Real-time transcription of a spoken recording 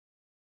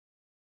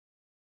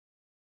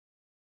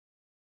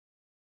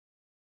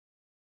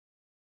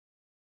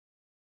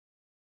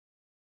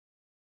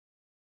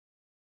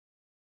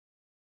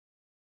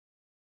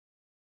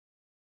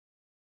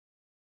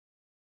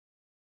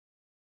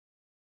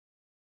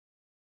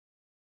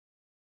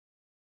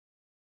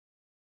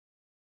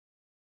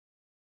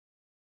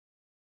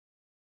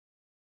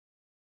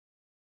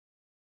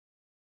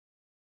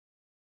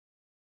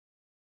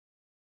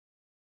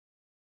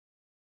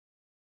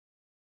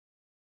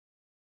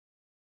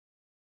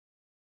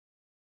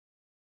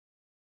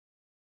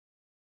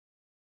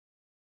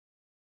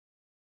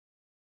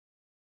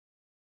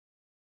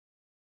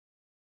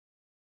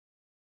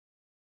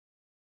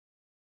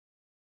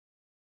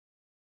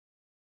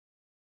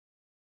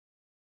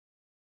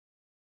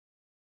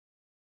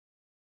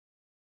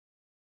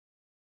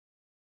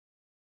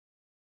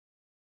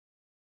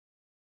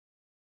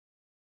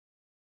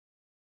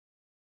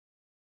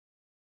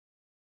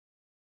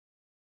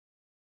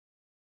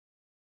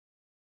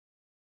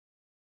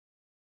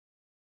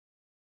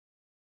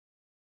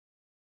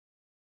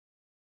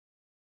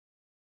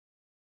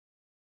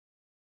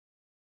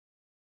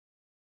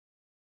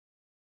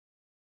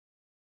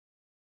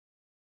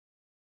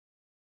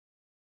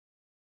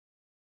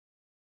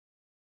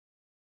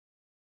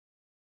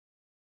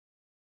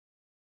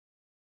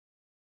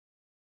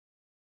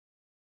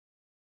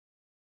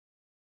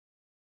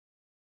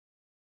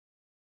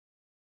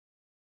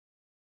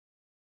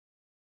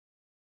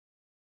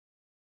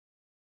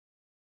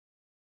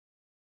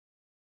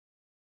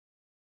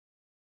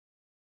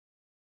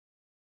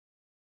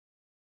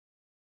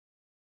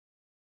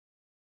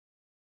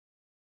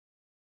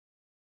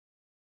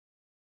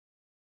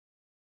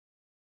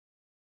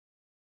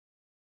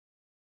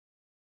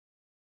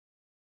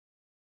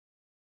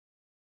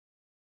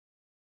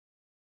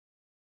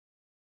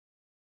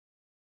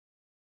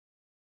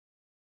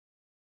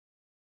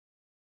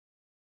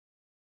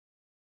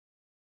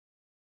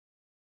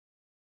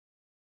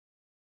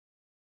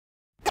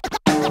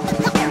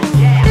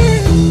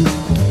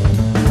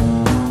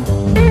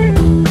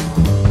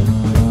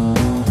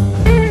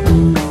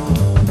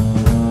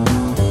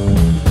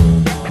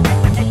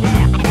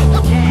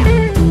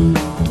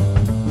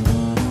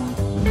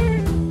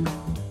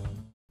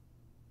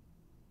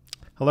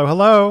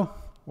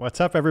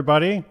What's up,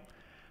 everybody?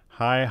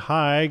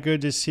 Hi.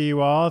 Good to see you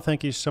all.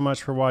 Thank you so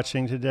much for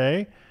watching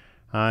today.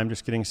 I'm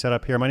just getting set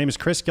up here. My name is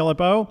Chris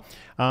Guillebeau.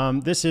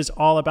 This is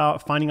all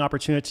about finding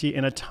opportunity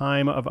in a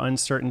time of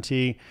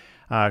uncertainty,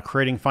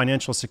 creating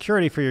financial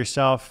security for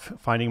yourself,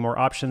 finding more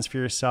options for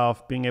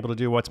yourself, being able to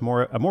do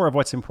more of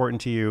what's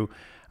important to you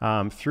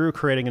through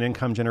creating an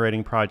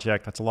income-generating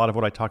project. That's a lot of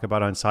what I talk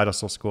about on Side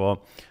Hustle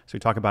School. So we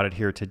talk about it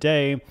here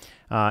today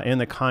in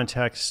the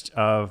context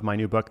of my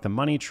new book, The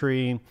Money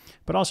Tree,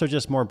 but also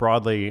just more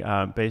broadly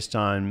based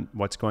on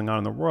what's going on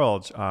in the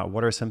world.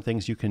 What are some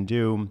things you can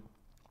do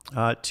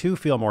to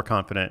feel more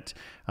confident,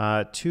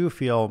 to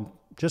feel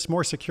just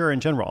more secure in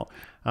general.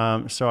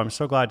 So I'm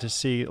so glad to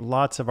see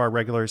lots of our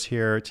regulars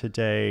here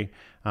today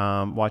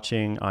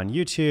watching on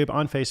YouTube,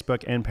 on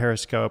Facebook, and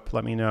Periscope.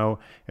 Let me know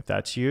if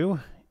that's you,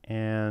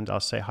 and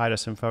I'll say hi to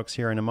some folks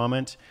here in a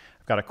moment.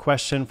 I've got a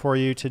question for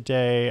you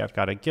today. I've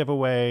got a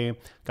giveaway,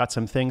 got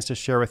some things to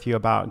share with you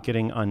about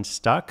getting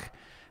unstuck.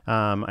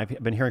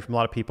 I've been hearing from a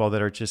lot of people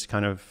that are just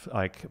kind of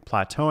like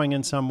plateauing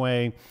in some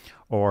way,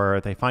 or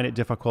they find it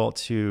difficult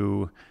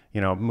to,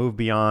 move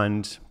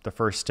beyond the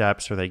first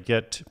steps, or they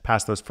get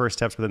past those first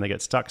steps, but then they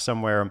get stuck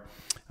somewhere.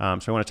 So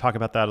I want to talk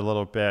about that a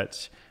little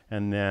bit.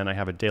 And then I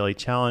have a daily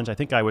challenge. I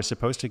think I was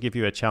supposed to give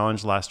you a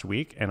challenge last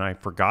week and I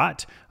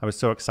forgot. I was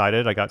so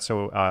excited. I got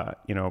so,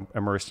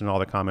 immersed in all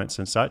the comments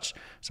and such.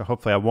 So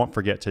hopefully I won't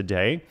forget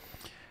today.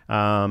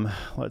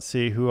 Let's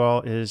see who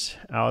all is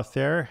out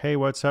there. Hey,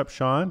 what's up,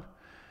 Sean?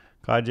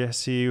 Glad to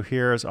see you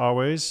here as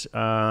always.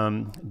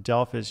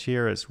 Delph is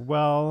here as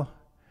well.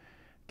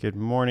 Good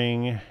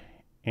morning,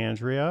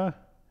 Andrea.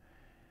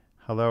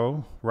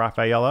 Hello,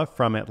 Rafaela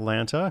from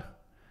Atlanta.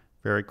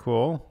 Very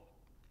cool.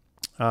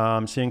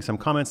 Seeing some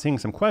comments, seeing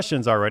some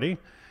questions already,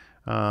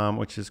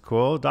 which is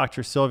cool.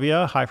 Dr.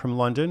 Sylvia, hi from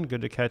London.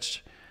 Good to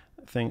catch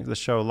the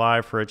show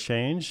live for a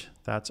change.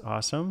 That's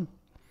awesome.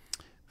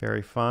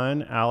 Very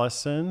fun.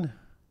 Allison,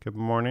 good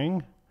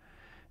morning.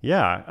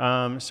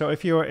 Yeah, so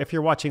if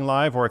you're watching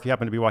live, or if you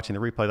happen to be watching the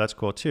replay, that's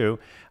cool too.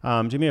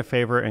 Do me a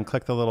favor and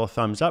click the little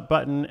thumbs up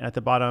button at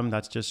the bottom.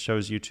 That just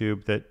shows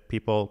YouTube that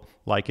people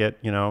like it.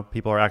 Real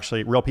people are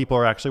actually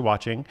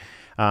watching.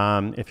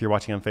 If you're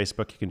watching on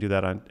Facebook, you can do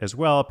that as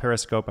well.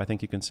 Periscope, I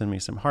think you can send me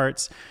some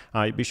hearts.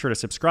 Be sure to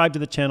subscribe to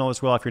the channel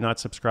as well if you're not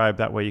subscribed.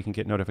 That way you can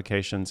get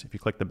notifications if you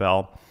click the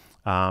bell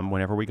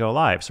whenever we go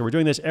live. So we're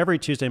doing this every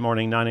Tuesday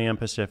morning, 9 a.m.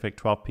 Pacific,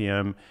 12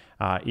 p.m.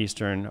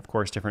 Eastern, of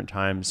course, different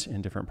times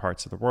in different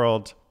parts of the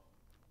world.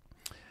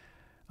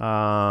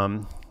 Are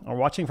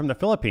watching from the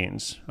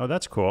Philippines. Oh,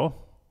 that's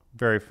cool.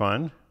 Very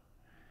fun.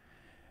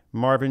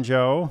 Marvin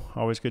Joe,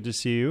 always good to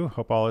see you.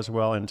 Hope all is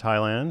well in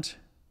Thailand.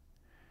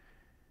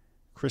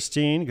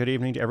 Christine, good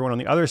evening to everyone on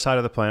the other side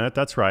of the planet.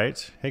 That's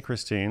right. Hey,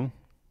 Christine.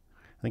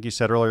 I think you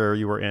said earlier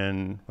you were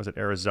in, was it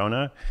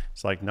Arizona?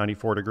 It's like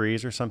 94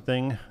 degrees or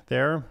something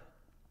there.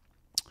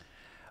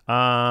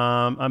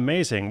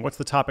 Amazing. What's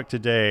the topic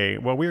today?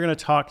 Well, we're going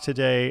to talk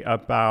today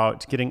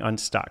about getting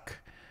unstuck.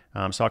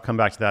 So I'll come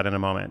back to that in a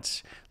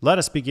moment. Let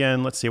us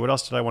begin. Let's see, what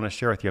else did I want to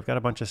share with you? I've got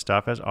a bunch of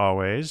stuff as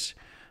always.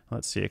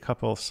 Let's see, a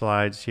couple of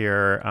slides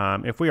here.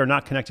 If we are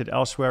not connected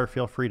elsewhere,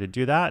 feel free to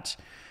do that.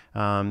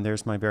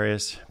 There's my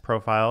various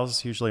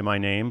profiles, usually my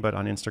name, but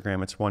on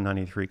Instagram it's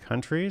 193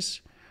 countries.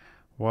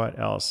 What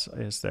else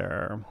is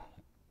there?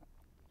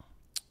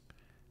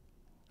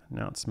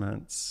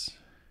 Announcements.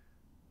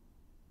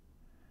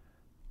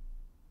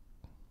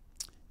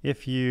 Here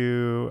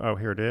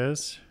it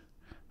is.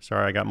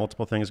 Sorry, I got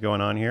multiple things going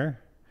on here.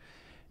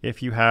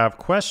 If you have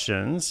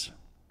questions,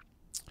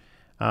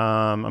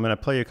 I'm going to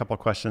play you a couple of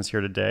questions here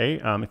today.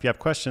 If you have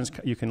questions,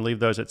 you can leave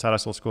those at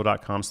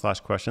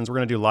sidehustleschool.com/questions. We're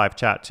going to do live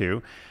chat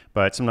too,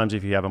 but sometimes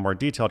if you have a more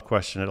detailed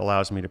question, it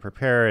allows me to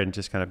prepare and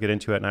just kind of get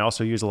into it. And I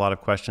also use a lot of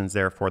questions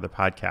there for the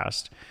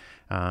podcast.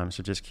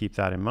 So just keep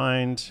that in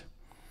mind.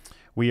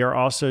 We are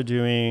also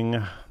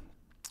doing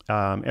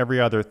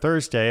every other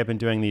Thursday. I've been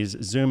doing these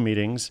Zoom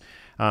meetings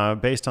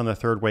based on the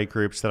third way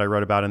groups that I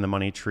wrote about in the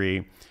Money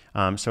Tree.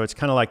 So it's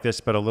kind of like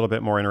this, but a little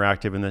bit more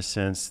interactive in the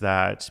sense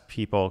that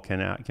people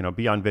can,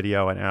 be on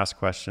video and ask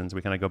questions.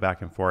 We kind of go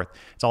back and forth.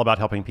 It's all about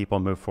helping people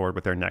move forward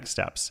with their next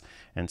steps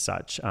and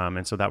such.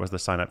 And so that was the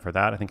sign up for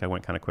that. I think I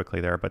went kind of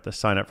quickly there, but the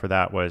sign up for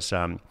that was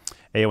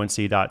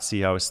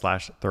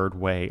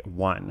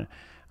aonc.co/thirdway1.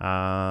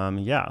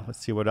 Yeah, let's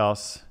see what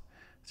else.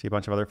 See a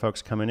bunch of other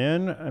folks coming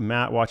in.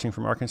 Matt watching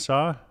from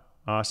Arkansas.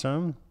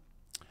 Awesome.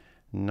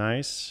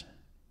 Nice.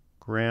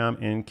 Graham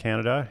in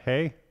Canada.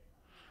 Hey.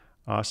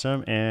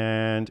 Awesome.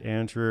 And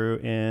Andrew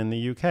in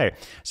the UK.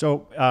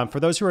 So for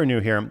those who are new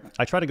here,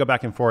 I try to go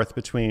back and forth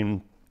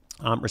between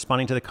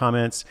responding to the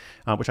comments,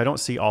 which I don't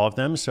see all of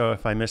them. So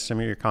if I miss some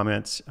of your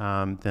comments,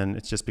 then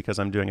it's just because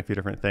I'm doing a few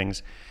different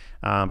things.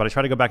 But I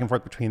try to go back and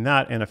forth between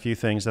that and a few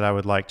things that I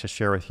would like to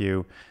share with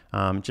you,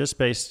 just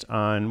based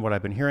on what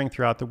I've been hearing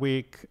throughout the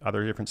week,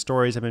 other different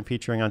stories I've been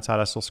featuring on Side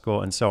Hustle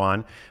School, and so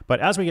on. But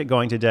as we get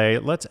going today,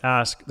 let's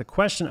ask the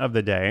question of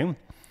the day,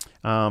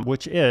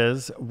 which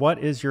is, what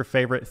is your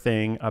favorite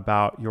thing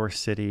about your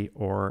city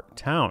or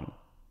town?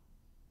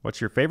 What's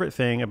your favorite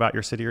thing about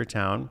your city or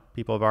town?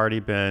 People have already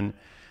been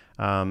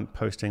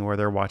posting where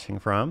they're watching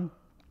from.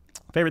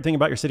 Favorite thing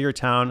about your city or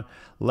town?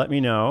 Let me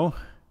know.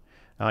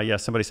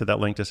 Yes, somebody said that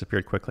link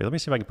disappeared quickly. Let me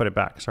see if I can put it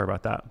back. Sorry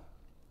about that.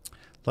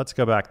 Let's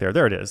go back there.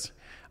 There it is.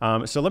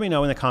 So let me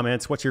know in the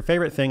comments, what's your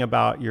favorite thing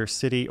about your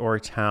city or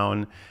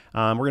town?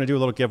 We're going to do a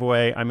little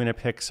giveaway. I'm going to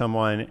pick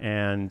someone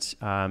and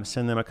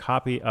send them a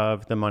copy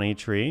of The Money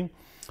Tree.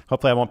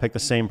 Hopefully I won't pick the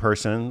same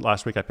person.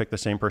 Last week I picked the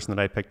same person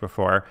that I picked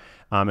before.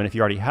 And if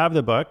you already have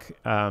the book,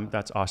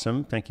 that's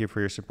awesome. Thank you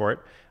for your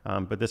support.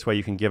 But this way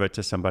you can give it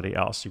to somebody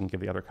else. You can give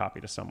the other copy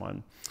to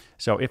someone.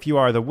 So if you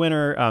are the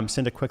winner,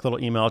 send a quick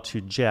little email to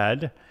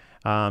Jedd,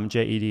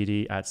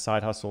 Jedd at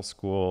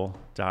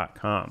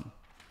sidehustleschool.com.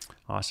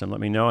 Awesome. Let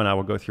me know, and I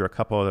will go through a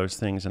couple of those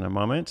things in a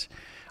moment.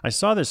 I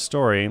saw this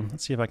story.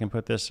 Let's see if I can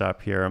put this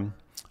up here.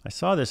 I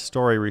saw this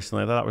story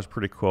recently. I thought it was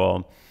pretty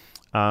cool.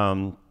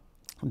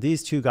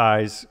 These two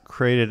guys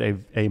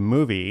created a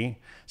movie,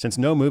 since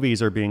no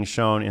movies are being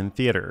shown in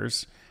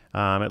theaters,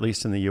 at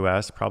least in the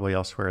U.S., probably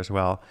elsewhere as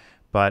well.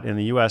 But in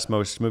the U.S.,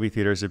 most movie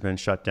theaters have been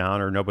shut down,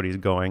 or nobody's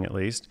going at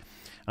least.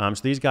 So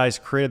these guys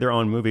created their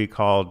own movie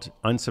called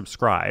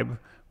Unsubscribe,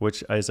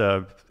 which is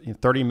a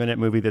 30-minute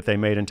movie that they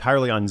made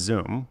entirely on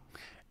Zoom.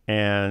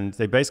 And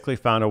they basically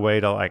found a way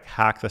to like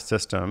hack the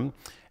system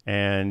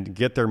and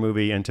get their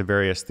movie into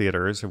various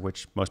theaters,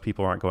 which most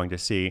people aren't going to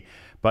see.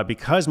 But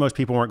because most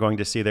people weren't going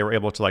to see, they were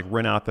able to like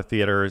rent out the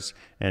theaters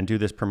and do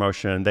this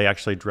promotion. They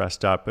actually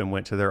dressed up and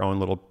went to their own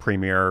little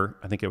premiere.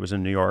 I think it was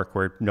in New York,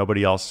 where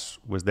nobody else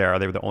was there.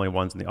 They were the only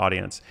ones in the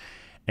audience.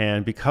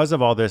 And because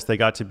of all this, they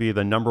got to be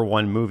the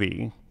 #1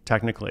 movie,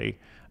 technically,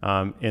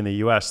 in the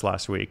US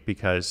last week,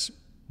 because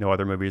no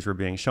other movies were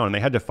being shown. And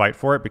they had to fight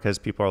for it because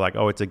people are like,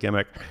 oh, it's a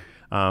gimmick.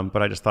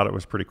 But I just thought it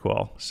was pretty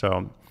cool.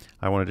 So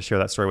I wanted to share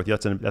that story with you.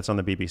 That's on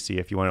the BBC.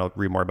 If you want to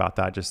read more about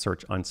that, just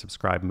search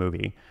Unsubscribe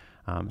movie.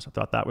 So I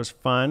thought that was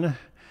fun. All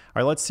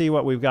right, let's see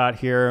what we've got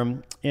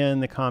here in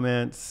the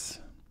comments.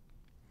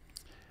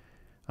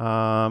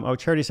 Oh,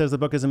 Charity says the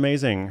book is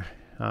amazing.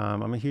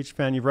 I'm a huge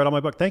fan. You've read all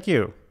my book. Thank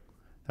you.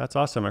 That's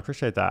awesome. I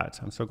appreciate that.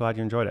 I'm so glad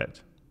you enjoyed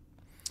it.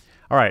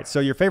 All right, so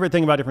your favorite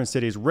thing about different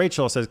cities.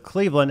 Rachel says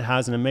Cleveland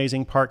has an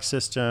amazing park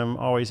system,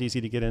 always easy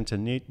to get into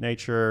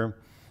nature.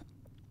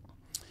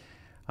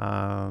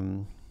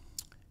 And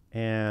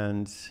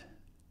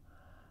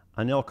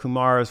Anil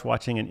Kumar is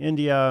watching in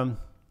India.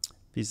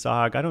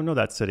 Vizag, I don't know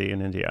that city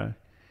in India.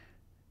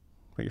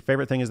 But your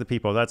favorite thing is the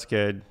people. That's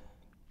good.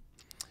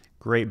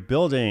 Great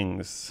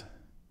buildings.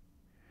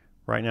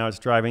 Right now it's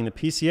driving the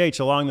PCH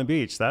along the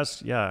beach.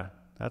 That's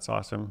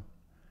awesome.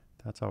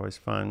 That's always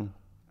fun.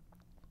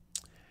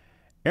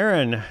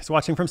 Aaron is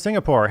watching from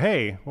Singapore.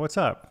 Hey, what's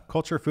up?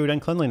 Culture, food,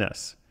 and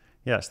cleanliness.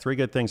 Yes, 3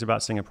 good things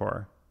about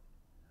Singapore.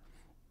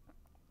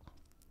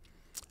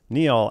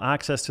 Neil,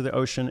 access to the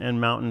ocean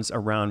and mountains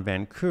around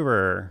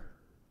Vancouver.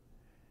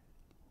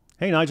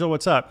 Hey, Nigel,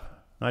 what's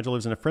up? Nigel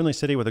lives in a friendly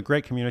city with a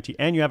great community,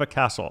 and you have a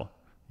castle.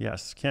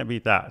 Yes, can't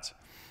beat that.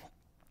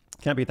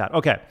 Can't beat that.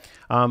 Okay,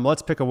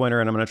 let's pick a winner,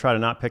 and I'm going to try to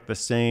not pick the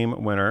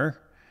same winner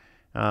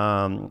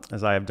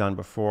as I have done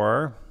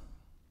before.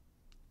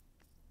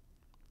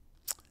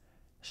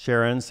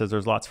 Sharon says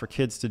there's lots for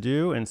kids to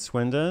do in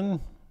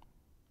Swindon.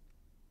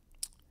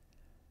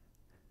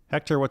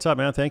 Hector, what's up,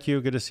 man? Thank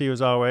you. Good to see you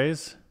as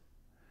always.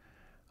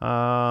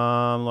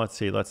 Let's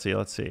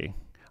see.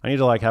 I need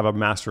to like have a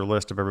master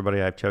list of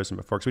everybody I've chosen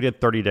before, because we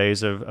did 30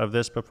 days of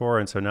this before,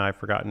 and so now I've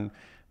forgotten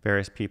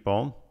various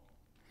people.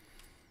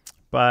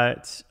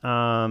 But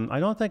I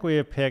don't think we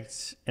have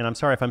picked, and I'm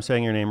sorry if I'm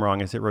saying your name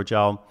wrong. Is it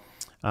Rogel?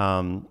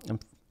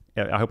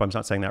 I hope I'm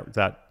not saying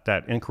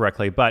that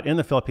incorrectly. But in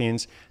the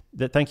Philippines,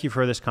 thank you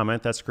for this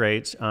comment. That's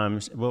great. We're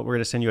going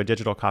to send you a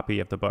digital copy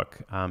of the book.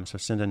 So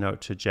send a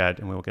note to Jedd,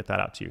 and we will get that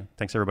out to you.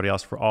 Thanks everybody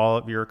else for all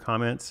of your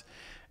comments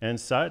and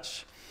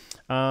such.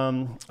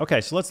 Okay,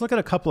 so let's look at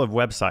a couple of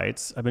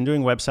websites. I've been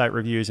doing website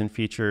reviews and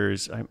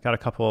features. I've got a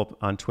couple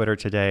on Twitter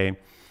today.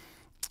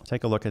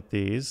 Take a look at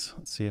these.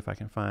 Let's see if I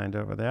can find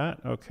over that.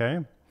 Okay,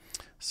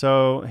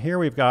 so here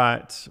we've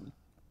got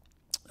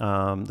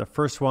the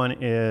first one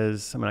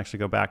is, I'm gonna actually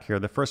go back here.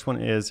 The first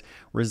one is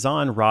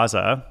Razan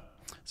Raza.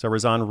 So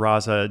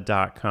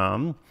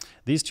razanraza.com.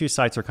 These two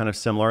sites are kind of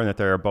similar in that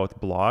they're both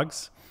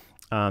blogs.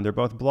 They're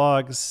both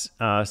blogs,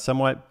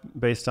 somewhat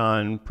based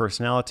on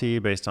personality,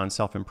 based on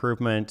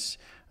self-improvement.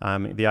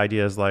 The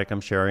idea is like I'm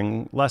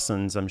sharing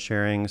lessons, I'm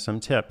sharing some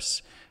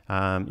tips.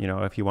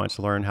 If you want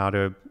to learn how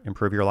to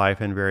improve your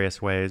life in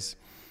various ways,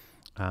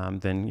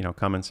 then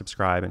come and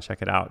subscribe and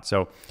check it out.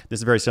 So this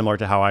is very similar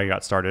to how I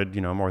got started,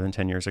 more than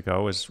 10 years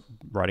ago, was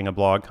writing a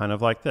blog kind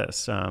of like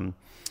this.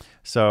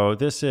 So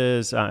this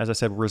is, as I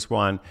said,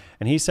 Rizwan,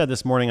 and he said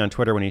this morning on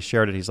Twitter when he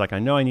shared it, he's like, I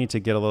know I need to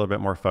get a little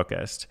bit more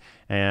focused.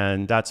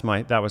 And that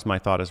was my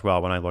thought as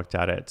well when I looked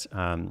at it.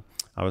 I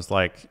was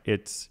like,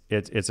 it's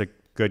a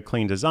good,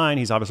 clean design.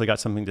 He's obviously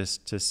got something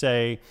to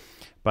say,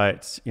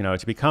 but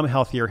to become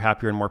healthier,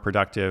 happier, and more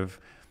productive,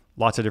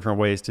 lots of different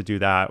ways to do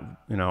that.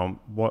 You know,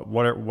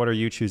 what are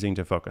you choosing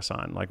to focus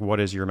on? Like, what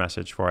is your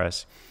message for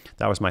us?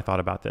 That was my thought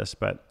about this,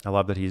 but I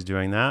love that he's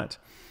doing that.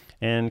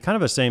 And kind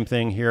of the same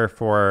thing here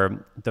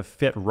for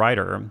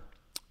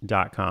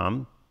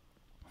thefitwriter.com,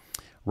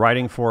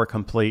 writing for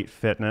complete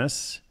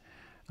fitness.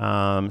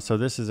 So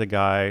this is a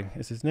guy,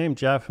 is his name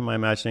Jeff? Am I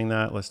imagining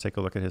that? Let's take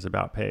a look at his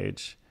about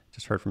page.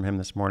 Just heard from him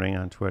this morning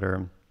on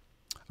Twitter.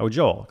 Oh,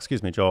 Joel,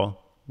 excuse me,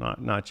 Joel,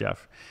 not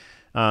Jeff.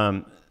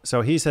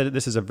 So he said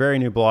this is a very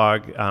new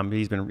blog.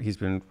 He's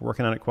been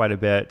working on it quite a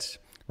bit,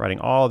 writing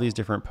all these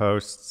different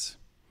posts.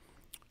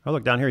 Oh,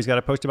 look down here, he's got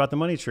a post about the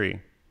money tree.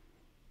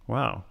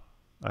 Wow.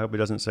 I hope it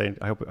doesn't say,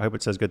 I hope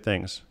it says good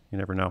things. You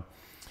never know.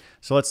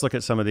 So let's look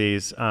at some of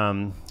these.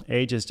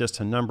 Age is just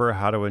a number,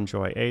 how to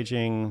enjoy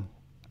aging.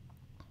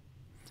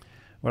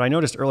 What I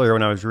noticed earlier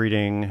when I was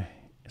reading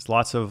is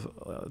lots of,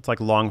 it's like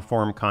long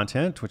form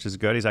content, which is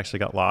good. He's actually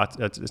got lots.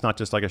 It's not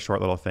just like a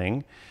short little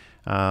thing.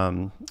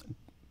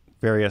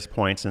 Various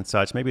points and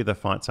such. Maybe the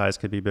font size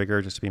could be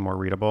bigger just to be more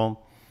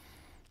readable.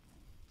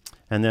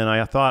 And then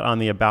I thought on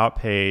the About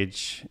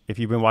page, if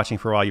you've been watching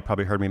for a while, you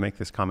probably heard me make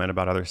this comment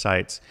about other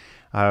sites.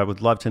 I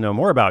would love to know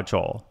more about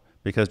Joel,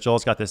 because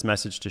Joel's got this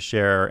message to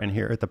share. And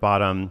here at the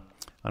bottom,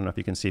 I don't know if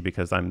you can see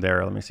because I'm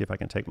there. Let me see if I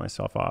can take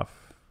myself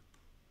off.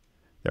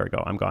 There we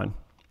go, I'm gone.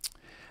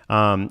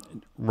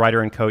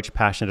 Writer and coach,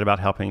 passionate about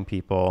helping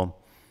people.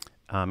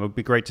 It would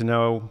be great to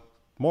know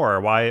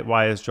more.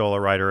 Why is Joel a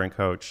writer and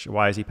coach?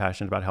 Why is he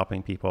passionate about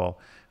helping people?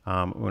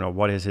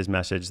 What is his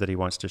message that he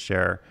wants to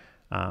share?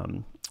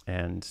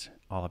 And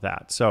all of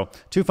that. So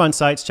 2 fun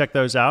sites, check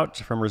those out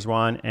from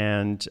Rizwan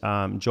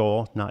and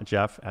Joel, not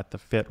Jeff, at The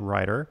Fit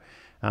Writer.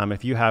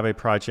 If you have a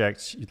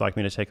project you'd like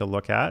me to take a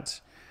look at,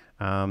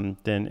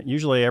 then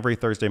usually every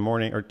Thursday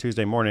morning or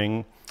Tuesday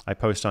morning, I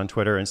post on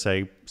Twitter and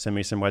say, send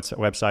me some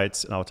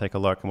websites and I'll take a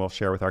look and we'll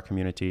share with our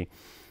community.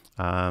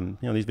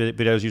 These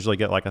videos usually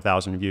get like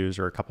 1,000 views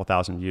or a couple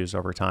thousand views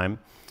over time.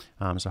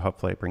 So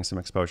hopefully it brings some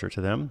exposure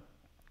to them.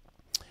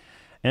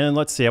 And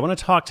let's see, I want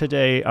to talk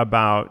today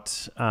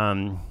about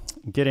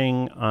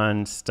getting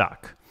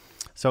unstuck.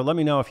 So let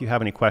me know if you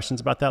have any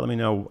questions about that. Let me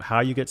know how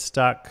you get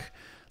stuck.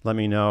 Let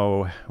me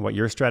know what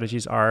your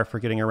strategies are for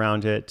getting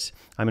around it.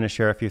 I'm going to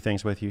share a few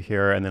things with you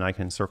here, and then I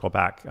can circle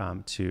back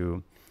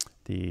to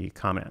the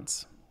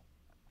comments.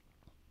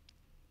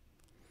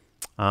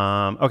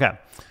 Okay,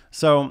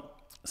 so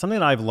something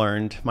that I've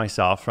learned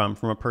myself from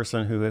a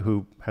person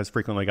who has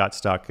frequently got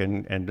stuck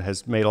and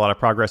has made a lot of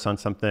progress on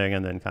something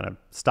and then kind of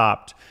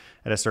stopped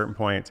at a certain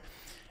point.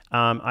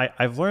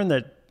 I've learned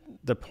that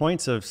the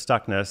points of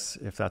stuckness,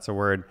 if that's a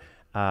word,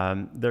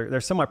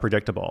 they're somewhat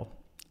predictable.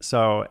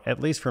 So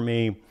at least for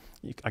me,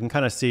 I can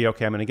kind of see,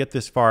 okay, I'm going to get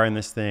this far in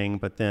this thing,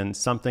 but then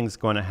something's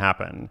going to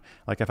happen.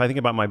 Like if I think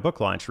about my book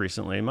launch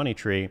recently, Money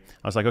Tree,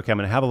 I was like, okay, I'm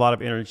going to have a lot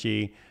of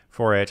energy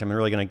for it. I'm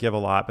really going to give a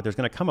lot, but there's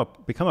going to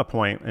become a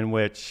point in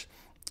which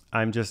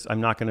I'm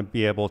not going to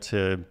be able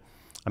to,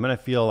 I'm going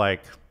to feel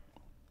like,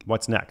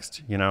 what's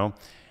next, you know?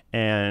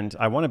 And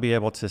I want to be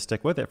able to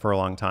stick with it for a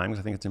long time because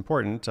I think it's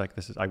important. Like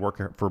I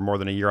work for more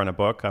than a year on a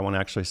book. I want to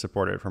actually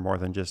support it for more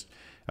than just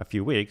a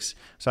few weeks.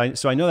 So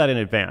I know that in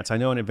advance. I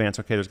know in advance,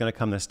 okay, there's going to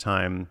come this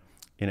time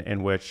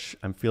in which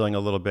I'm feeling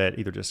a little bit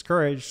either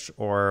discouraged,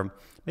 or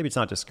maybe it's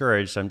not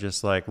discouraged. I'm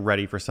just like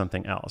ready for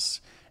something else.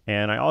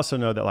 And I also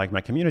know that like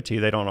my community,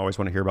 they don't always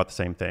want to hear about the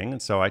same thing.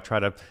 And so I try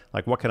to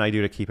like, what can I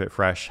do to keep it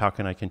fresh? How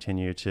can I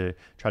continue to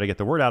try to get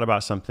the word out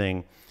about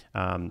something?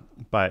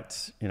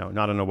 But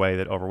not in a way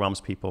that overwhelms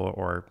people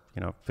or,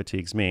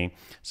 fatigues me.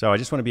 So I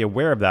just want to be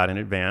aware of that in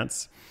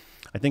advance.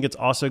 I think it's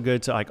also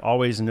good to like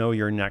always know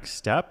your next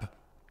step.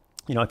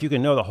 If you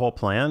can know the whole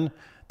plan,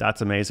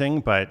 that's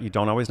amazing, but you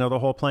don't always know the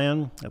whole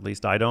plan. At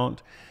least I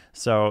don't.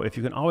 So if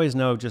you can always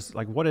know just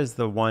like, what is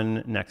the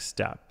one next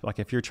step? Like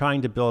if you're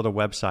trying to build a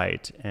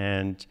website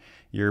and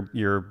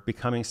you're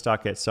becoming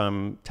stuck at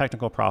some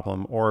technical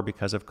problem, or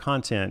because of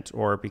content,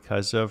 or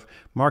because of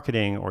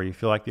marketing, or you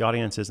feel like the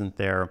audience isn't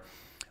there,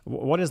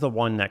 what is the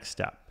one next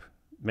step?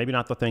 Maybe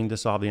not the thing to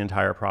solve the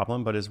entire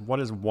problem, but what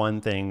is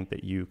one thing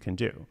that you can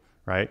do,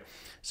 right?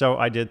 So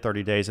I did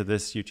 30 days of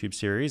this YouTube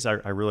series. I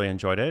really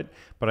enjoyed it,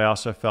 but I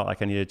also felt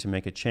like I needed to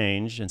make a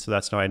change. And so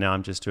that's why now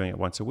I'm just doing it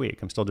once a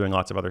week. I'm still doing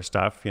lots of other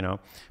stuff,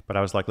 but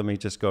I was like, let me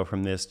just go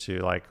from this to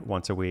like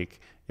once a week.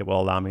 It will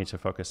allow me to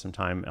focus some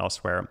time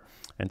elsewhere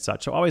and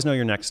such. So always know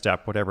your next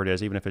step, whatever it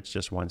is, even if it's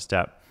just one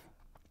step.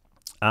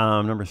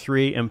 Number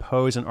 3,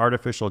 impose an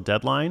artificial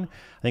deadline.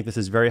 I think this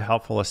is very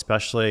helpful,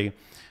 especially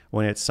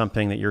when it's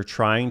something that you're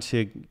trying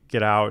to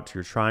get out,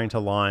 you're trying to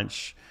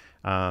launch.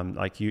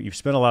 Like you've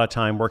spent a lot of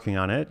time working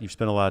on it, you've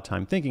spent a lot of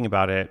time thinking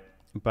about it,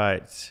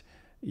 but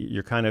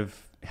you're kind of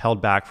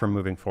held back from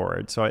moving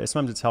forward. So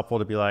sometimes it's helpful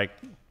to be like,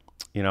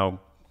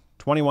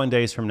 21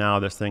 days from now,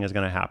 this thing is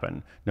going to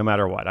happen no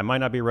matter what. I might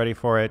not be ready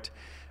for it,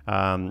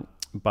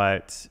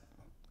 but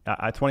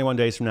 21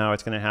 days from now,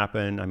 it's going to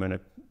happen. I'm going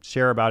to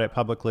share about it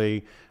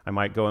publicly. I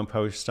might go and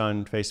post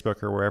on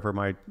Facebook or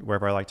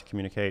wherever I like to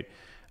communicate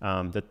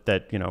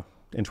that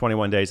in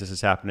 21 days this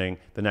is happening.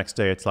 The next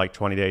day it's like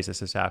 20 days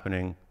this is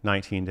happening,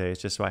 19 days,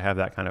 just so I have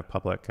that kind of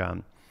public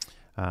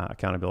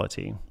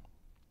accountability.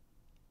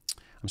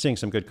 I'm seeing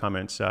some good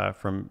comments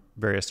from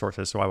various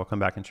sources, so I will come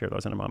back and share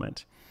those in a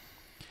moment.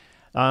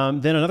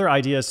 Then another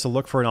idea is to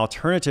look for an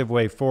alternative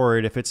way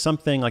forward. If it's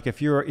something like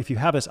if you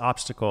have this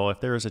obstacle, if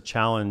there is a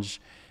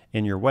challenge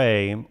in your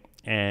way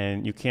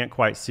and you can't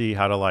quite see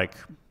how to like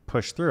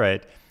push through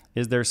it,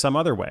 is there some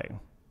other way?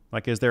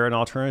 Like, is there an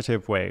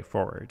alternative way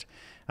forward?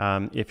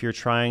 If you're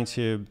trying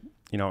to,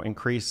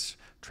 increase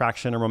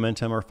traction or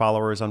momentum or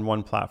followers on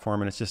one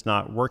platform and it's just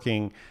not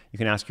working, you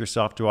can ask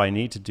yourself, do I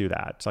need to do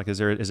that? It's like, is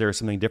there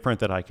something different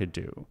that I could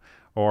do?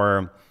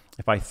 Or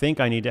if I think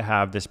I need to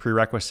have this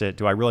prerequisite,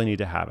 do I really need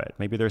to have it?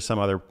 Maybe there's some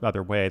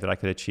other way that I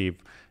could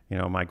achieve,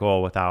 my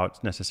goal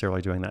without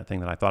necessarily doing that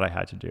thing that I thought I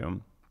had to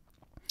do.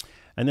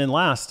 And then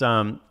last,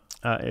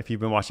 if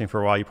you've been watching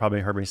for a while, you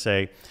probably heard me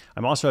say,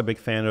 I'm also a big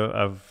fan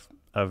of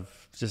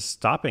just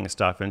stopping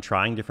stuff and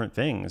trying different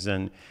things.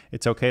 And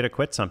it's okay to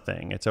quit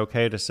something. It's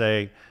okay to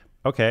say,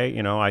 okay,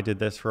 I did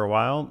this for a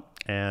while,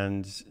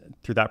 and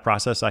through that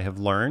process, I have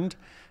learned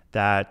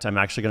that I'm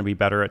actually going to be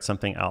better at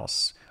something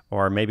else.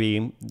 Or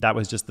maybe that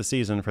was just the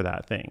season for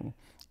that thing.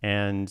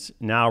 And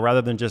now,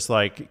 rather than just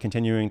like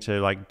continuing to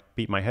like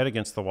beat my head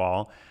against the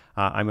wall,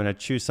 I'm going to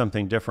choose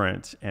something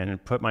different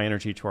and put my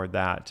energy toward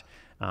that.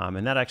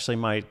 And that actually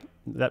might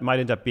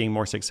end up being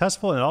more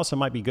successful, and it also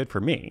might be good for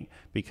me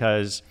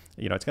because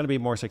it's going to be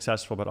more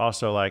successful, but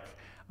also like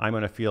I'm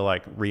going to feel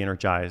like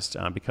re-energized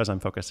because I'm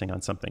focusing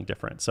on something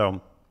different.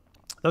 So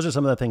those are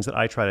some of the things that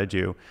I try to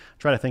do.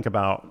 Try to think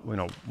about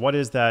what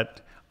is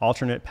that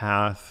alternate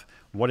path?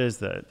 What is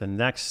the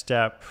next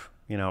step?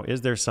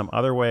 Is there some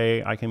other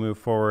way I can move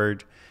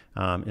forward?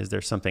 Is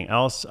there something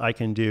else I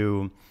can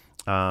do?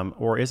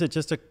 Or is it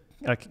just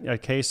a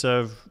case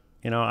of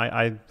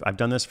I've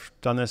done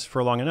this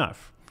for long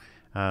enough.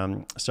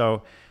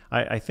 So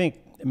I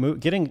think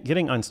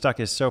getting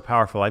unstuck is so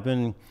powerful.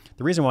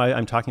 The reason why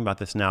I'm talking about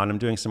this now, and I'm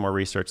doing some more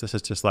research, this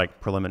is just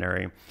like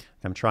preliminary.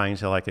 I'm trying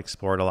to like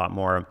explore it a lot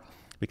more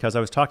because I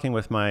was talking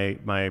with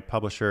my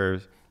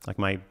publisher, like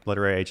my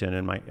literary agent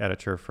and my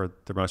editor for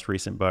the most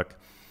recent book.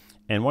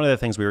 And one of the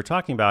things we were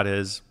talking about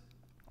is,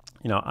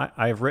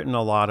 I've written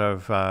a lot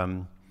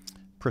of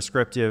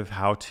prescriptive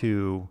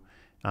how-to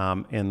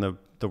in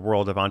the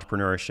world of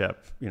entrepreneurship,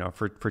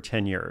 for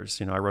 10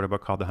 years. I wrote a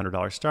book called The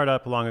 $100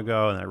 Startup long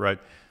ago, and I wrote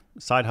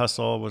Side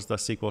Hustle was the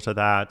sequel to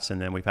that. And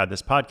then we've had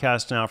this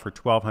podcast now for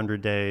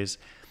 1,200 days.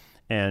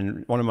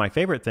 And one of my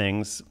favorite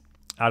things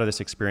out of this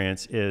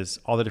experience is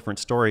all the different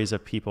stories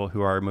of people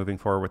who are moving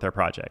forward with their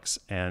projects.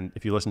 And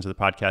if you listen to the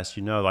podcast,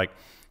 like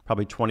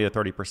probably 20 to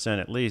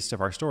 30% at least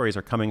of our stories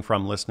are coming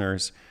from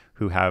listeners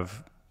who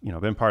have,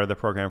 been part of the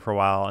program for a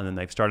while, and then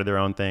they've started their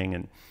own thing.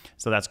 And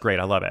so that's great.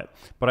 I love it.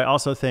 But I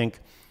also think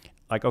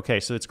okay,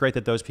 so it's great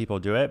that those people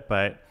do it,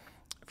 but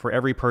for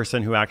every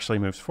person who actually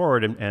moves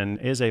forward and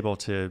is able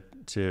to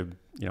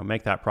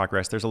make that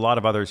progress, there's a lot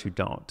of others who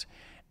don't.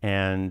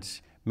 And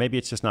maybe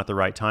it's just not the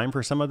right time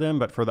for some of them,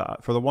 but for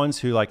the ones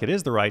who it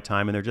is the right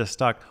time and they're just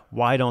stuck,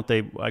 why don't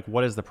they,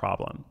 what is the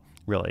problem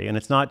really? And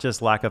it's not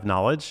just lack of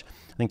knowledge.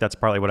 I think that's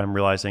partly what I'm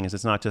realizing is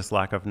it's not just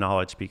lack of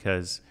knowledge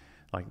because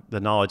the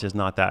knowledge is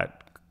not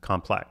that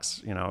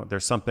complex.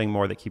 There's something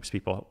more that keeps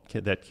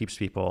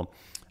people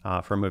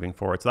from moving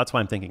forward. So that's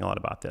why I'm thinking a lot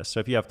about this. So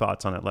if you have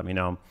thoughts on it, let me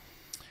know.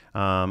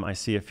 I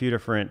see a few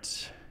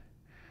different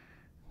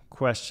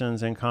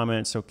questions and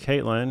comments. So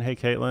Caitlin, hey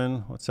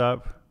Caitlin, what's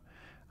up?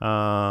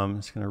 I'm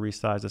just going to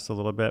resize this a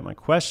little bit. My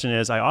question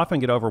is, I often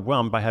get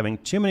overwhelmed by having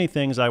too many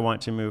things I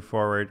want to move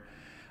forward.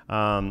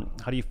 How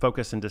do you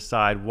focus and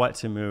decide what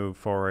to move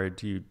forward?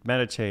 Do you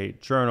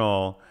meditate,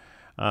 journal?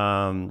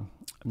 I'm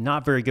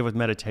not very good with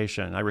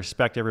meditation. I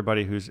respect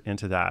everybody who's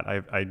into that.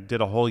 I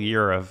did a whole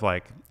year of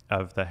the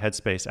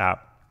Headspace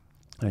app.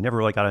 I never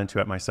really got into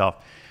it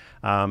myself.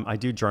 I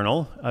do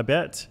journal a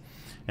bit,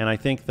 and I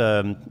think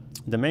the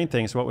main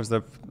thing is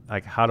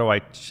how do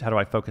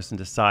I focus and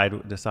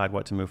decide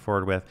what to move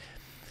forward with.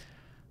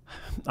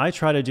 I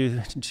try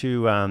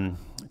to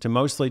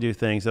mostly do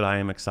things that I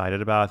am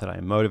excited about, that I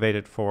am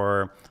motivated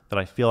for, that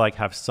I feel like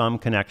have some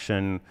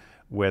connection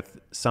with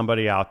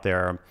somebody out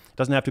there. It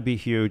doesn't have to be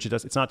huge.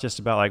 It's not just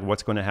about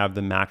what's going to have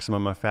the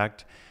maximum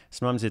effect.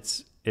 Sometimes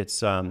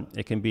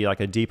it can be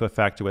a deep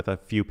effect with a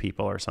few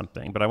people or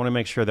something, but I want to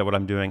make sure that what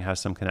I'm doing has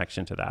some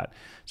connection to that.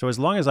 So as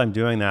long as I'm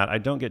doing that, I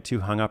don't get too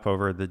hung up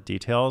over the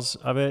details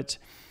of it.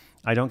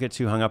 I don't get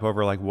too hung up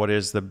over what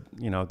is the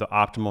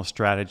optimal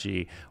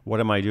strategy. What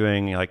am I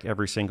doing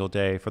every single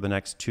day for the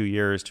next 2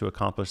 years to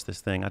accomplish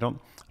this thing? I don't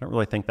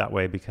really think that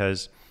way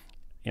because,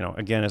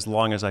 again, as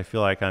long as I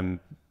feel like I'm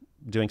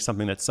doing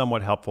something that's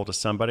somewhat helpful to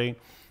somebody,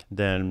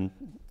 then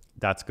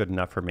that's good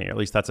enough for me. Or at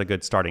least that's a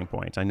good starting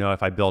point. I know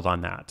if I build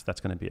on that, that's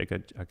going to be a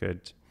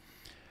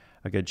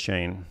good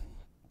chain.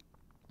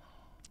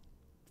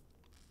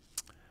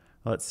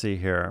 Let's see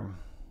here.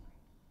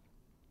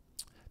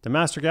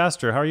 Demaster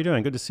Gaster, how are you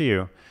doing? Good to see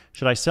you.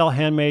 Should I sell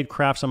handmade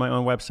crafts on my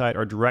own website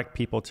or direct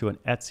people to an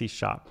Etsy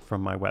shop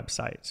from my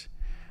website?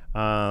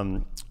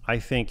 I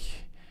think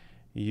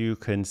you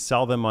can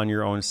sell them on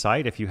your own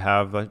site if you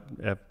have a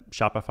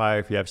Shopify,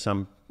 if you have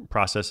some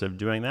process of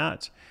doing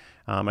that.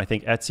 I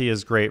think Etsy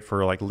is great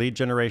for like lead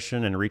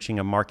generation and reaching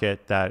a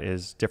market that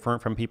is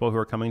different from people who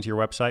are coming to your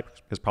website,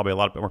 because probably a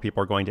lot more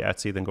people are going to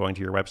Etsy than going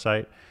to your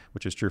website,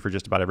 which is true for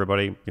just about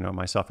everybody,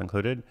 myself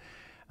included.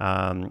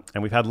 And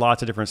we've had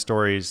lots of different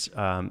stories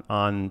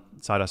on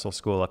Side Hustle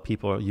School of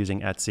people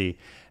using Etsy.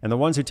 And the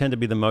ones who tend to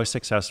be the most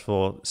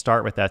successful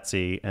start with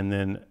Etsy and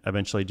then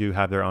eventually do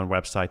have their own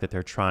website that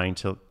they're trying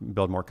to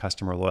build more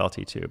customer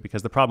loyalty to.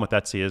 Because the problem with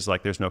Etsy is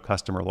like there's no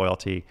customer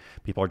loyalty.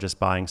 People are just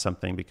buying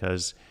something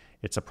because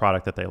it's a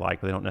product that they like,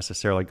 but they don't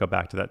necessarily go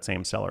back to that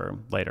same seller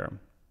later.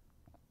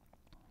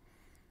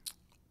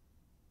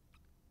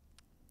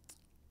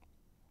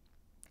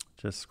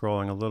 Just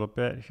scrolling a little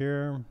bit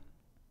here.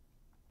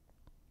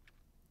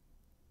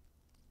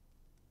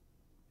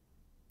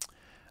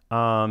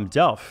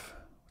 Delph,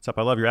 what's up?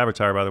 I love your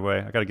avatar, by the way.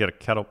 I gotta get a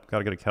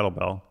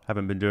kettlebell.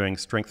 Haven't been doing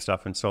strength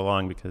stuff in so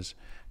long because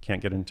I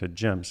can't get into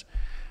gyms.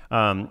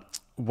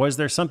 Was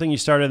there something you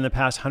started in the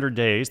past 100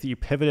 days that you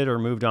pivoted or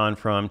moved on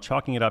from,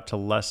 chalking it up to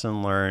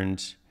lesson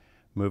learned,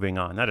 moving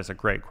on? That is a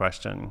great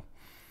question.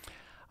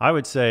 I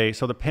would say,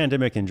 so the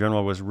pandemic in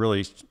general was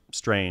really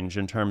strange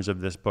in terms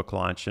of this book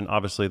launch. And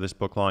obviously this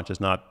book launch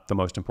is not the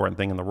most important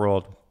thing in the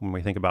world when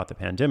we think about the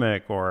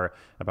pandemic or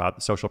about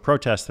the social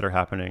protests that are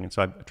happening. And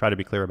so I try to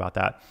be clear about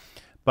that.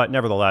 But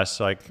nevertheless,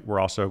 like we're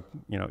also,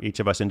 each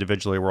of us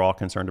individually, we're all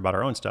concerned about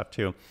our own stuff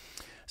too.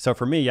 So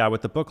for me,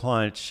 with the book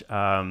launch,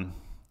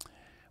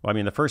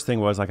 the first thing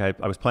was like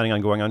I was planning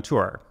on going on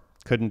tour.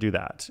 Couldn't do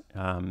that.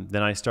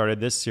 Then I started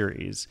this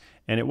series,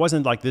 and it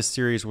wasn't like this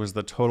series was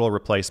the total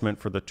replacement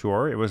for the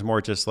tour. It was more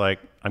just like,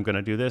 I'm going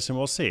to do this and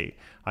we'll see.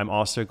 I'm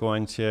also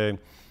going to,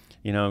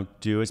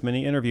 do as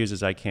many interviews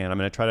as I can. I'm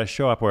going to try to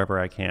show up wherever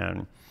I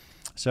can.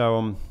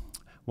 So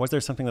was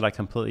there something that I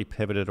completely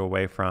pivoted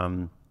away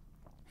from?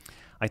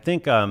 I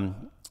think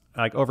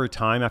like over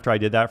time, after I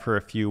did that for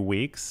a few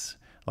weeks,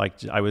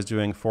 like I was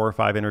doing 4 or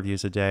 5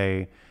 interviews a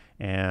day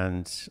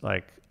and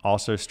like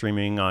also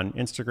streaming on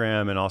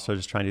Instagram and also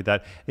just trying to do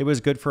that. It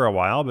was good for a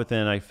while, but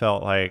then I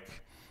felt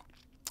like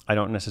I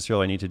don't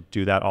necessarily need to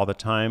do that all the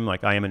time.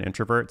 Like I am an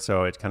introvert,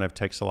 so it kind of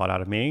takes a lot out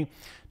of me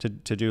to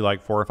do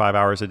like 4 or 5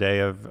 hours a day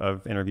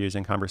of interviews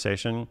and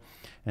conversation.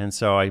 And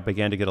so I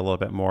began to get a little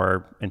bit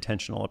more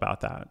intentional about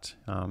that.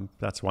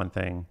 That's one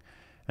thing.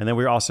 And then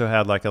we also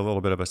had like a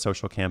little bit of a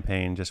social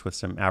campaign just with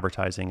some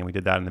advertising, and we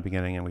did that in the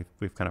beginning, and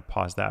we've kind of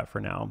paused that for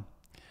now.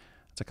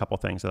 It's a couple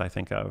things that I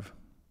think of.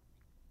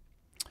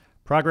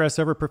 Progress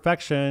over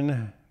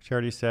perfection.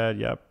 Charity said,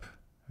 yep,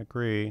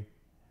 agree.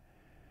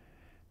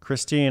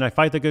 Christine, I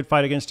fight the good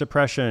fight against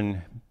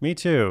depression. Me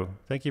too.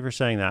 Thank you for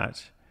saying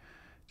that.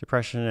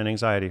 Depression and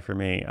anxiety for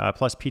me,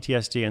 plus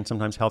PTSD and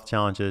sometimes health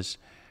challenges.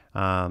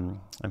 I'm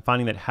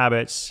finding that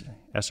habits,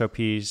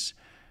 SOPs,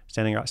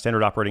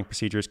 standard operating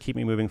procedures keep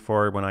me moving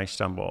forward when I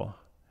stumble.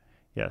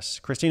 Yes,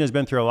 Christine has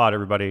been through a lot,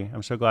 everybody.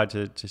 I'm so glad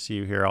to see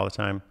you here all the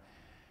time.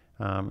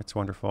 It's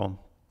wonderful.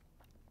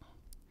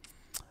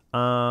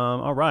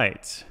 All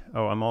right.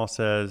 Oh, Amal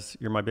says,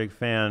 you're my big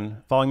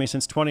fan. Following me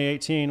since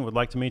 2018. Would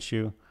like to meet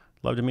you.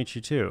 Love to meet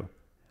you too.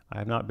 I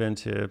have not been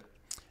to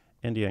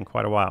India in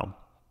quite a while.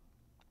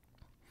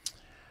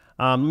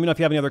 Let me know if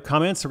you have any other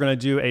comments. We're going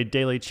to do a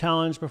daily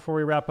challenge before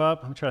we wrap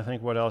up. I'm trying to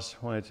think what else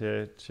I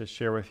wanted to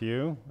share with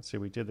you. Let's see.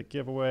 We did the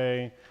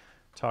giveaway.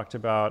 We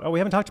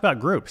haven't talked about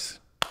groups.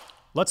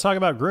 Let's talk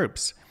about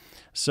groups.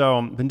 So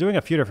I've been doing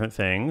a few different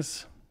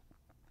things.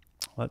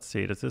 Let's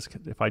see,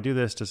 if I do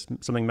this, does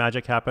something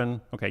magic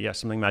happen? Okay, yes,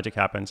 something magic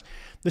happens.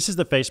 This is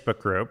the Facebook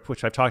group,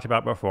 which I've talked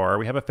about before.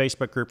 We have a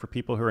Facebook group for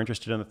people who are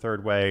interested in the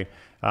third way.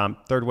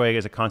 Third way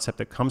is a concept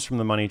that comes from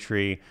the money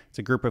tree. It's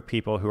a group of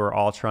people who are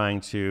all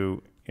trying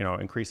to,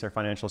 increase their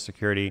financial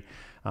security,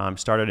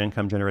 start an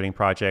income generating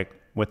project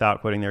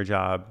without quitting their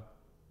job,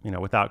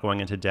 without going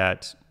into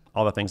debt,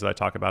 all the things that I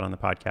talk about on the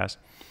podcast.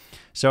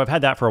 So I've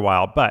had that for a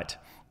while, but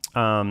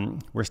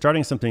we're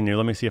starting something new.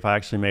 Let me see if I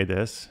actually made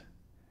this.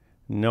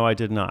 No, I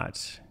did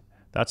not.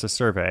 That's a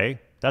survey.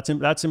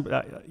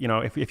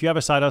 If you have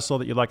a side hustle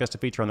that you'd like us to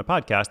feature on the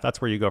podcast,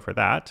 that's where you go for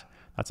that.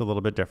 That's a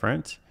little bit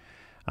different.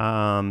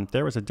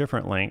 There was a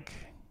different link.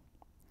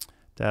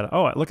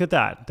 Look at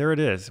that. There it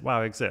is.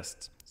 Wow, it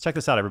exists. Check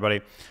this out, everybody.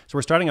 So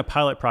we're starting a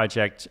pilot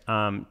project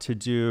to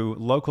do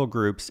local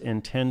groups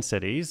in 10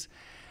 cities.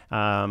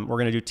 We're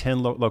going to do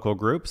 10 local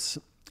groups.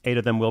 8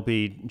 of them will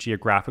be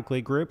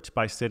geographically grouped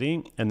by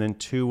city, and then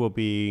 2 will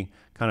be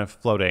kind of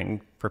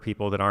floating for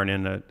people that aren't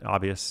in an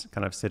obvious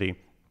kind of city.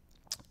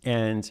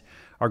 And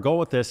our goal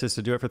with this is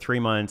to do it for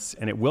 3 months,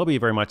 and it will be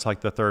very much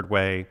like the third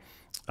way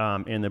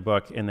in the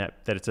book, in that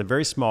it's a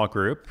very small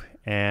group,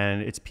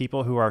 and it's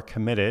people who are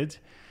committed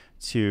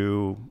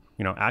to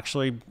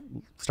actually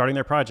starting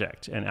their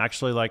project and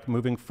actually like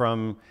moving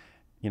from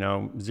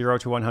 0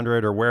 to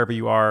 100 or wherever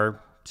you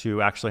are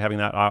to actually having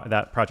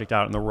that project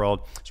out in the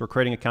world. So we're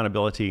creating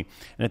accountability.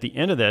 And at the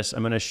end of this,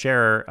 I'm going to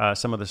share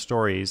some of the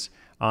stories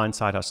on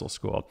Side Hustle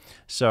School.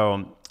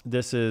 So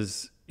this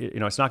is,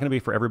 it's not going to be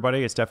for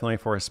everybody. It's definitely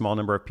for a small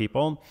number of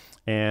people,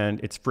 and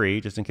it's free,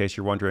 just in case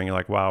you're wondering, you're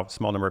like, wow,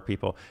 small number of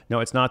people. No,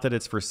 it's not that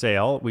it's for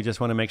sale. We just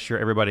want to make sure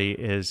everybody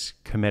is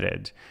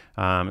committed.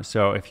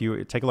 So if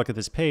you take a look at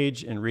this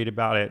page and read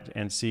about it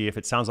and see if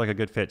it sounds like a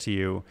good fit to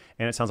you,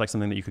 and it sounds like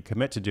something that you could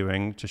commit to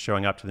doing, to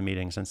showing up to the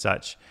meetings and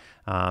such,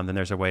 then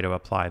there's a way to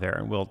apply there.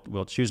 And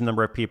we'll choose a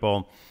number of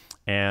people.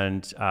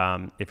 And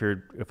if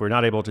we're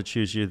not able to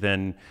choose you,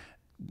 then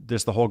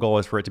the whole goal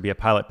is for it to be a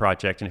pilot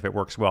project, and if it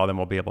works well, then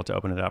we'll be able to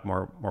open it up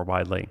more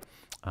widely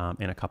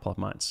in a couple of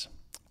months.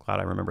 Glad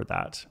I remembered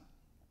that.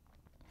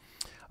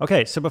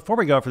 Okay, so before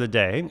we go for the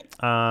day,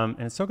 and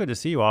it's so good to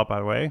see you all, by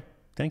the way.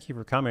 Thank you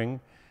for coming.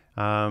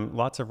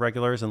 Lots of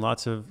regulars and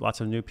lots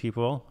of new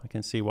people I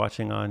can see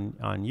watching on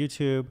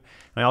YouTube.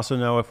 I also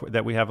know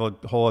that we have a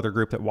whole other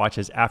group that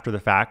watches after the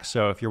fact.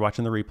 So if you're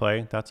watching the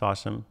replay, that's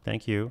awesome.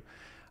 Thank you.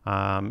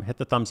 Hit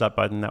the thumbs up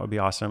button. That would be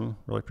awesome.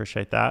 Really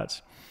appreciate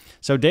that.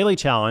 So daily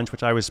challenge,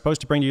 which I was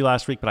supposed to bring to you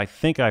last week, but I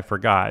think I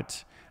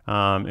forgot.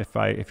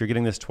 If you're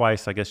getting this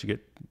twice, I guess you get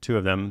 2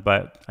 of them,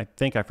 but I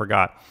think I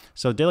forgot.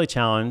 So daily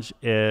challenge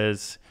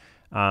is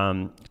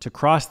to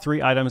cross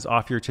 3 items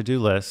off your to-do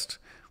list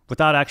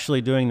without actually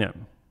doing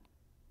them.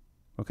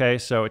 Okay,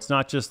 so it's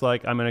not just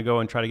like I'm going to go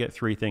and try to get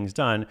 3 things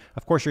done.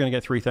 Of course, you're going to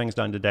get 3 things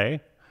done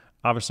today.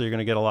 Obviously, you're going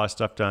to get a lot of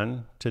stuff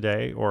done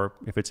today, or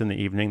if it's in the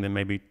evening, then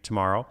maybe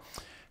tomorrow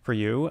for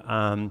you.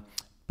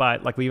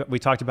 But like we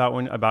talked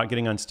about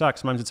getting unstuck,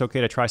 sometimes it's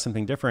okay to try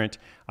something different.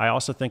 I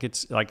also think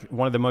it's like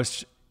one of the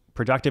most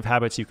productive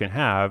habits you can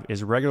have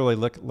is regularly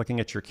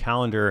looking at your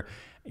calendar,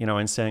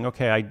 and saying,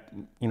 okay,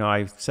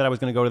 I said I was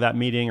going to go to that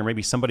meeting, or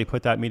maybe somebody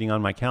put that meeting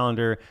on my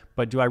calendar,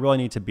 but do I really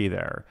need to be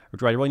there? Or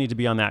do I really need to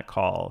be on that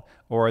call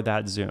or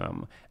that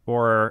Zoom?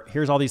 Or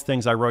here's all these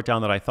things I wrote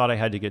down that I thought I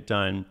had to get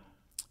done.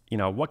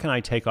 What can I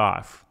take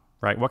off?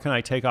 Right? What can I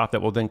take off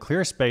that will then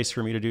clear space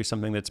for me to do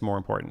something that's more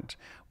important?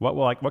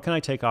 What can I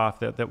take off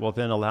that will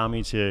then allow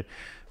me to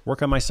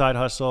work on my side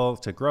hustle,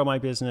 to grow my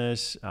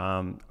business,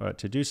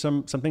 to do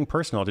something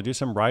personal, to do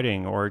some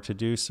writing, or to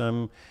do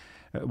some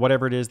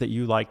whatever it is that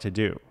you like to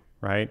do,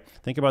 right?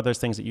 Think about those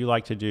things that you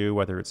like to do,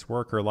 whether it's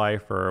work or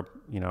life, or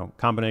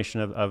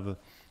combination of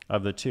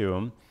the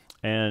two,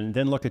 and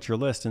then look at your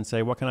list and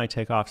say, what can I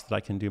take off so that I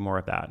can do more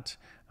of that?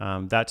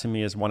 That to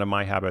me is one of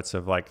my habits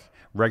of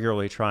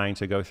regularly trying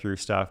to go through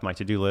stuff, my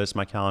to-do list,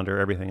 my calendar,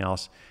 everything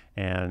else,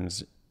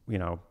 and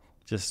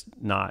just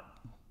not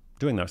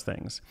doing those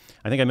things.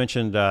 I think I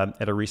mentioned at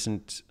another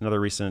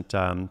recent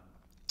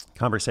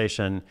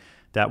conversation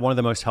that one of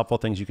the most helpful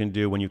things you can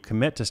do when you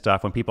commit to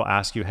stuff, when people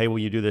ask you, hey, will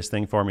you do this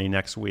thing for me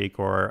next week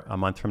or a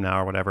month from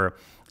now or whatever,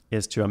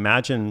 is to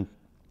imagine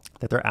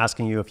that they're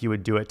asking you if you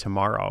would do it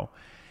tomorrow.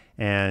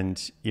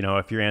 And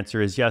if your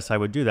answer is yes, I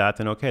would do that,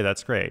 then okay,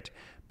 that's great.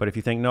 But if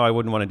you think, no, I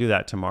wouldn't want to do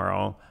that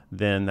tomorrow,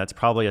 then that's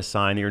probably a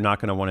sign that you're not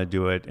going to want to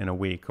do it in a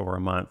week or a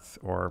month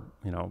or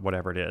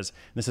whatever it is.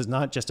 This is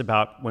not just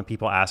about when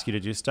people ask you to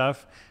do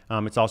stuff.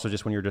 It's also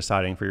just when you're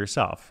deciding for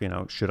yourself,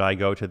 should I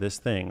go to this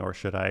thing, or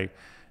should I,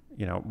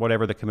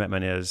 whatever the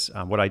commitment is,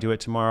 would I do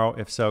it tomorrow?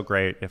 If so,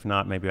 great. If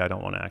not, maybe I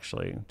don't want to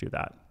actually do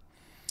that.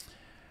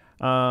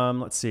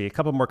 Let's see, a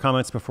couple more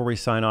comments before we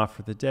sign off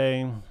for the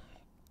day.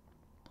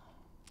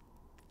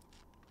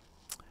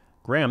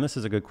 Graham, this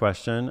is a good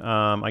question.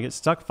 I get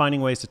stuck finding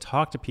ways to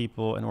talk to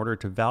people in order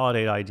to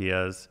validate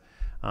ideas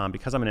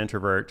because I'm an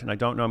introvert and I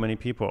don't know many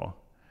people.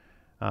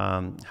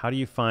 How do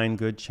you find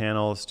good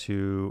channels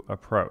to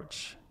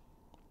approach?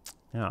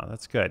 Yeah,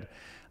 that's good.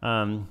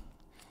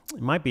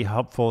 It might be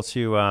helpful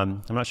to,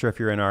 I'm not sure if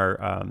you're in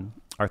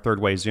our Third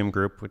Way Zoom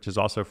group, which is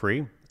also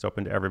free. It's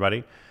open to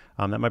everybody.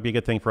 That might be a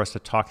good thing for us to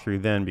talk through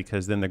then,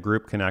 because then the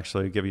group can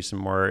actually give you some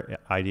more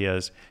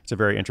ideas. It's a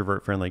very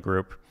introvert-friendly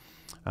group.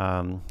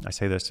 I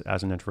say this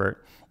as an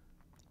introvert.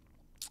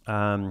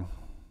 I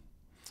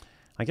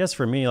guess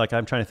for me,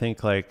 I'm trying to think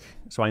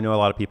so I know a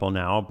lot of people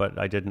now, but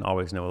I didn't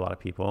always know a lot of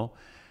people.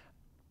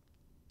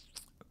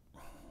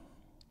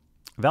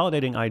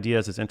 Validating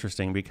ideas is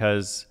interesting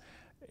because,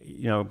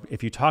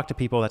 if you talk to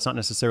people, that's not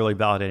necessarily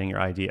validating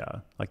your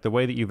idea. The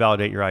way that you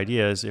validate your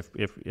ideas,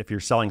 if you're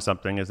selling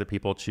something, is that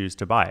people choose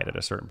to buy it at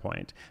a certain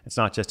point. It's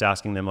not just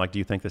asking them, do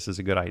you think this is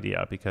a good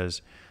idea?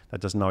 Because that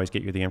doesn't always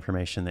get you the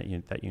information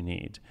that you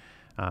need.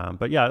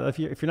 But yeah, if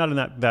you're not in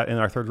that in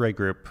our Third Way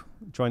group,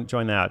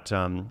 join that.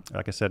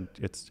 Like I said,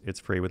 it's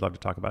free. We'd love to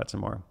talk about it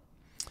some more.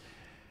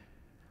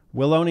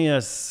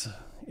 Willonius,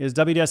 is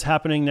WDS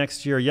happening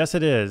next year? Yes,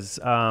 it is.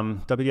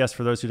 WDS,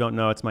 for those who don't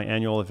know, it's my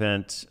annual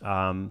event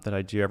that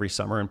I do every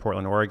summer in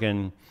Portland,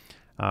 Oregon,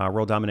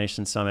 World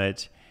Domination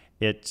Summit.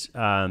 It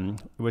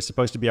was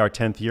supposed to be our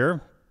 10th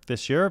year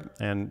this year,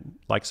 and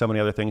like so many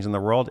other things in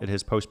the world, it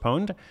is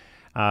postponed.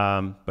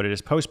 But it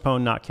is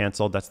postponed, not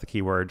canceled. That's the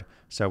key word.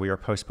 So we are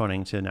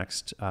postponing to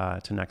next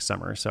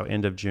summer. So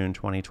end of June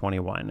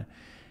 2021.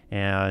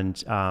 And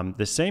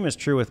the same is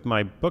true with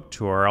my book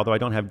tour, although I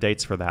don't have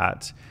dates for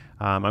that.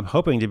 I'm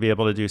hoping to be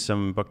able to do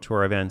some book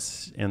tour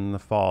events in the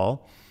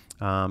fall.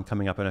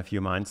 coming up in a few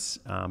months.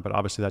 But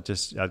obviously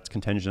that's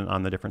contingent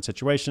on the different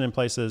situation in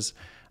places.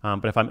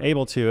 But if I'm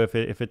able to,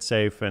 if it's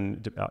safe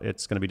and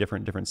it's going to be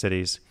different in different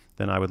cities,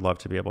 then I would love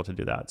to be able to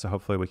do that. So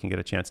hopefully we can get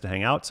a chance to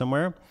hang out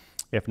somewhere.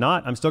 If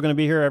not, I'm still going to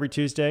be here every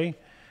Tuesday,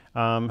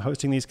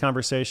 hosting these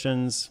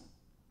conversations.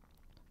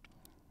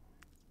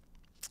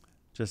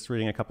 Just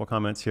reading a couple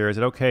comments here. Is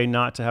it okay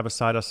not to have a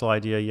side hustle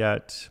idea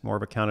yet? More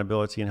of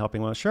accountability and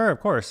helping well? Sure, of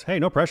course. Hey,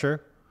 no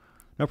pressure.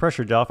 No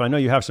pressure, Delph. I know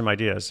you have some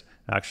ideas,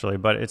 actually,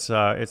 but it's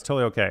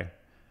totally okay.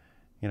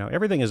 You know,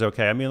 everything is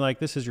okay. I mean, like,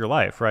 this is your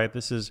life, right?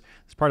 It's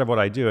part of what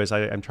I do is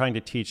I'm trying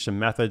to teach some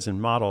methods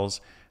and models,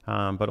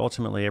 but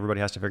ultimately everybody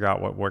has to figure out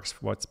what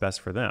works, what's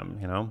best for them,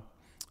 you know?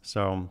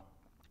 So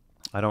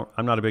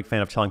I'm not a big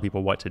fan of telling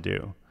people what to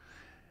do.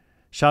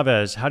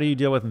 Chavez, how do you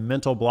deal with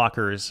mental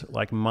blockers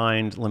like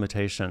mind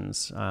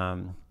limitations?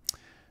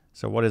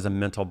 So what is a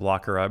mental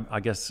blocker? I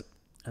guess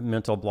a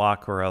mental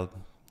block or a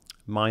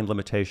mind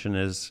limitation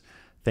is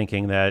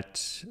thinking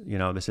that, you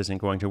know, this isn't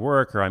going to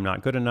work, or I'm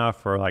not good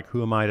enough, or like,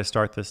 who am I to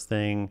start this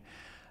thing?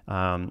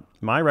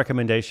 My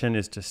recommendation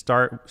is to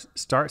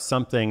start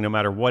something, no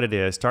matter what it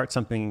is. Start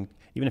something,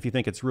 even if you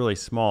think it's really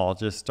small,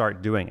 just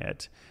start doing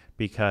it.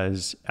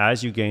 Because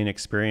as you gain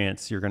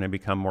experience, you're going to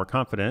become more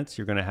confident.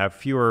 You're going to have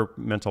fewer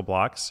mental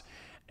blocks,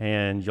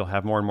 and you'll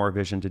have more and more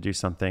vision to do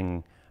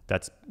something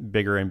that's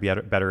bigger and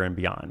better and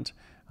beyond.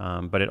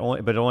 But it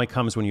only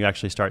comes when you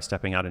actually start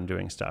stepping out and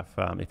doing stuff.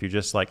 If you're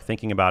just like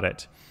thinking about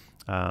it,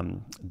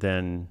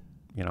 then,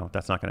 you know,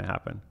 that's not going to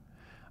happen.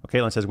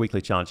 Caitlin says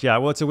weekly challenge. Yeah,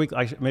 well, it's a week.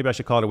 Maybe I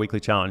should call it a weekly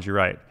challenge. You're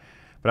right.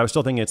 But I was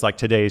still thinking it's like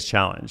today's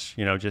challenge,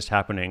 you know, just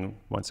happening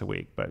once a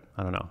week. But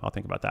I don't know. I'll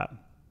think about that.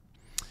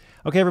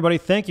 Okay, everybody,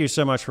 thank you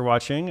so much for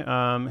watching.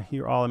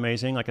 You're all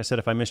amazing. Like I said,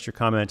 if I missed your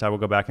comment, I will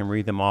go back and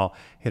read them all.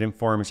 It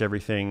informs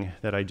everything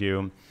that I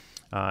do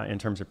in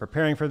terms of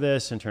preparing for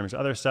this, in terms of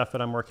other stuff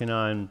that I'm working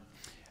on.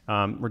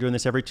 We're doing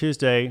this every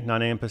Tuesday,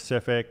 9 a.m.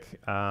 Pacific.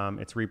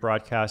 It's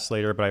rebroadcast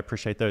later, but I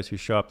appreciate those who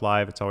show up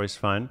live. It's always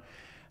fun.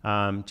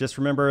 Just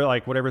remember,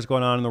 like, whatever's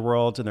going on in the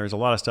world, and there's a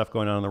lot of stuff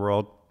going on in the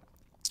world,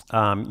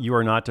 you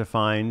are not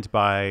defined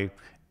by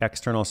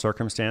external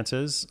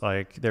circumstances.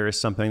 Like, there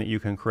is something that you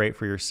can create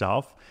for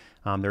yourself.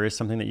 There is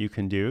something that you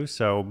can do.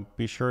 So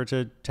be sure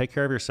to take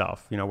care of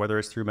yourself, you know, whether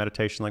it's through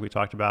meditation like we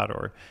talked about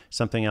or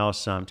something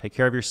else. Take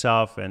care of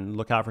yourself and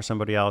look out for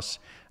somebody else.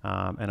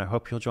 And I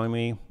hope you'll join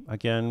me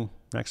again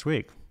next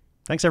week.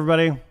 Thanks,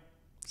 everybody.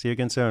 See you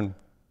again soon.